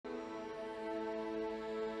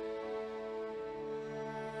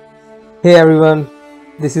Hey everyone,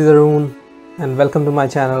 this is Arun and welcome to my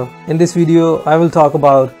channel. In this video, I will talk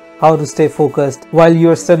about how to stay focused while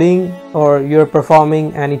you're studying or you're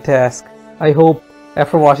performing any task. I hope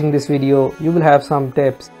after watching this video, you will have some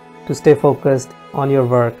tips to stay focused on your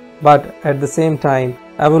work. But at the same time,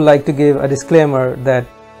 I would like to give a disclaimer that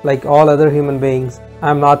like all other human beings,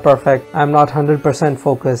 I'm not perfect, I'm not 100%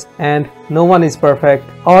 focused, and no one is perfect.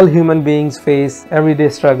 All human beings face everyday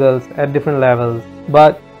struggles at different levels.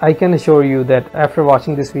 But I can assure you that after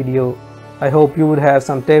watching this video, I hope you would have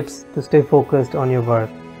some tips to stay focused on your work.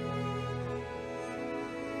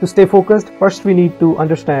 To stay focused, first we need to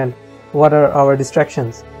understand what are our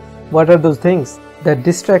distractions. What are those things that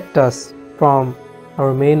distract us from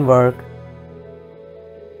our main work?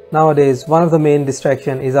 Nowadays, one of the main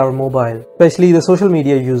distractions is our mobile, especially the social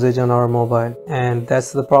media usage on our mobile, and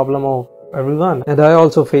that's the problem of everyone. And I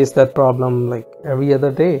also face that problem like every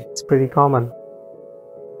other day. It's pretty common.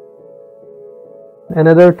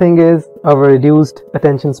 Another thing is our reduced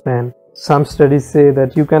attention span. Some studies say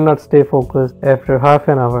that you cannot stay focused after half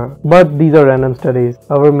an hour, but these are random studies.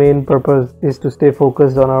 Our main purpose is to stay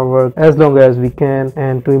focused on our work as long as we can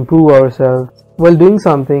and to improve ourselves. While doing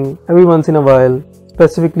something, every once in a while,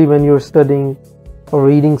 specifically when you're studying or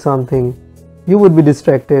reading something, you would be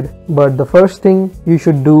distracted. But the first thing you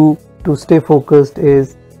should do to stay focused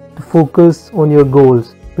is to focus on your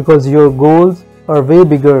goals, because your goals are way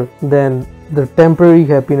bigger than the temporary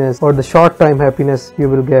happiness or the short time happiness you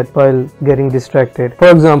will get while getting distracted.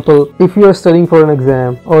 For example, if you are studying for an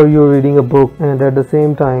exam or you're reading a book and at the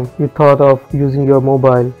same time you thought of using your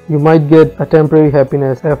mobile, you might get a temporary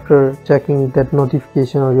happiness after checking that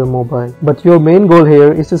notification on your mobile. But your main goal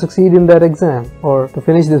here is to succeed in that exam or to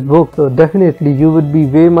finish this book. So definitely you would be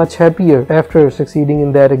way much happier after succeeding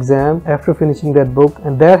in that exam, after finishing that book,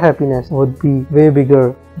 and that happiness would be way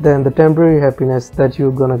bigger than the temporary happiness that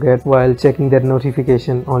you're gonna get while checking that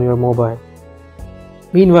notification on your mobile.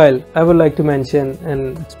 Meanwhile, I would like to mention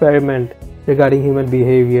an experiment regarding human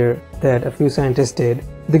behavior that a few scientists did.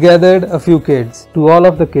 They gathered a few kids. To all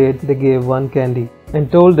of the kids, they gave one candy and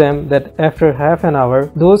told them that after half an hour,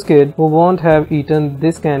 those kids who won't have eaten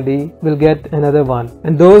this candy will get another one,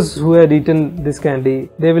 and those who had eaten this candy,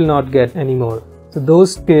 they will not get any more. So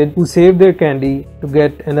those kids who saved their candy to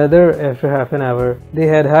get another after half an hour, they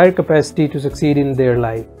had higher capacity to succeed in their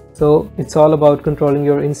life. So it's all about controlling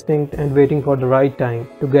your instinct and waiting for the right time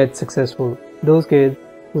to get successful. Those kids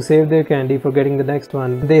who saved their candy for getting the next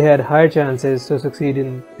one, they had higher chances to succeed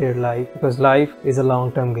in their life, because life is a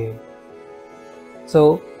long-term game.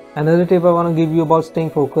 So another tip I want to give you about staying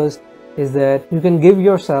focused is that you can give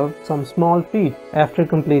yourself some small treat after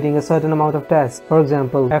completing a certain amount of tasks. For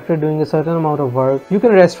example, after doing a certain amount of work, you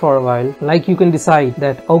can rest for a while. Like you can decide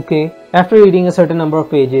that, okay, after reading a certain number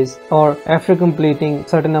of pages or after completing a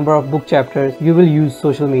certain number of book chapters, you will use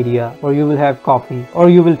social media, or you will have coffee, or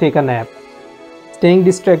you will take a nap. Staying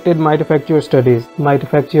distracted might affect your studies, might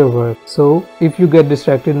affect your work. So if you get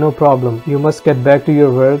distracted, no problem. You must get back to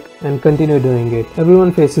your work and continue doing it.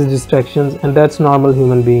 Everyone faces distractions, and that's normal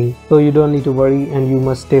human being. So you don't need to worry, and you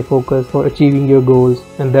must stay focused for achieving your goals,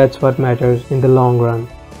 and that's what matters in the long run.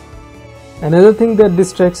 Another thing that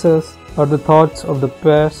distracts us are the thoughts of the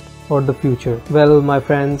past or the future. Well, my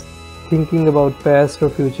friends, thinking about past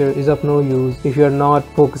or future is of no use if you are not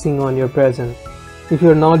focusing on your present. If you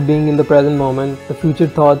are not being in the present moment, the future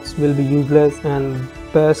thoughts will be useless and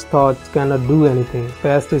past thoughts cannot do anything.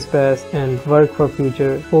 Past is past, and work for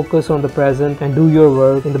future. Focus on the present and do your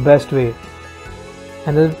work in the best way.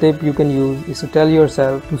 Another tip you can use is to tell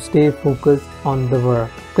yourself to stay focused on the work.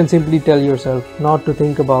 You can simply tell yourself not to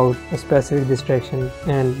think about a specific distraction,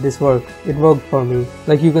 and this worked. It worked for me.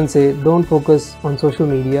 Like you can say, don't focus on social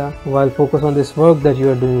media while focus on this work that you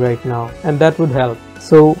are doing right now, and that would help.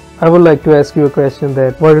 So I would like to ask you a question,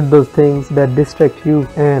 that what are those things that distract you,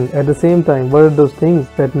 and at the same time what are those things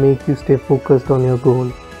that make you stay focused on your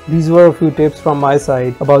goal? These were a few tips from my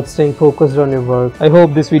side about staying focused on your work. I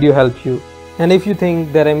hope this video helped you, and if you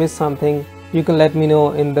think that I missed something, you can let me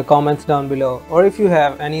know in the comments down below, or if you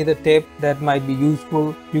have any other tip that might be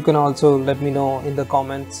useful, you can also let me know in the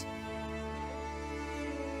comments.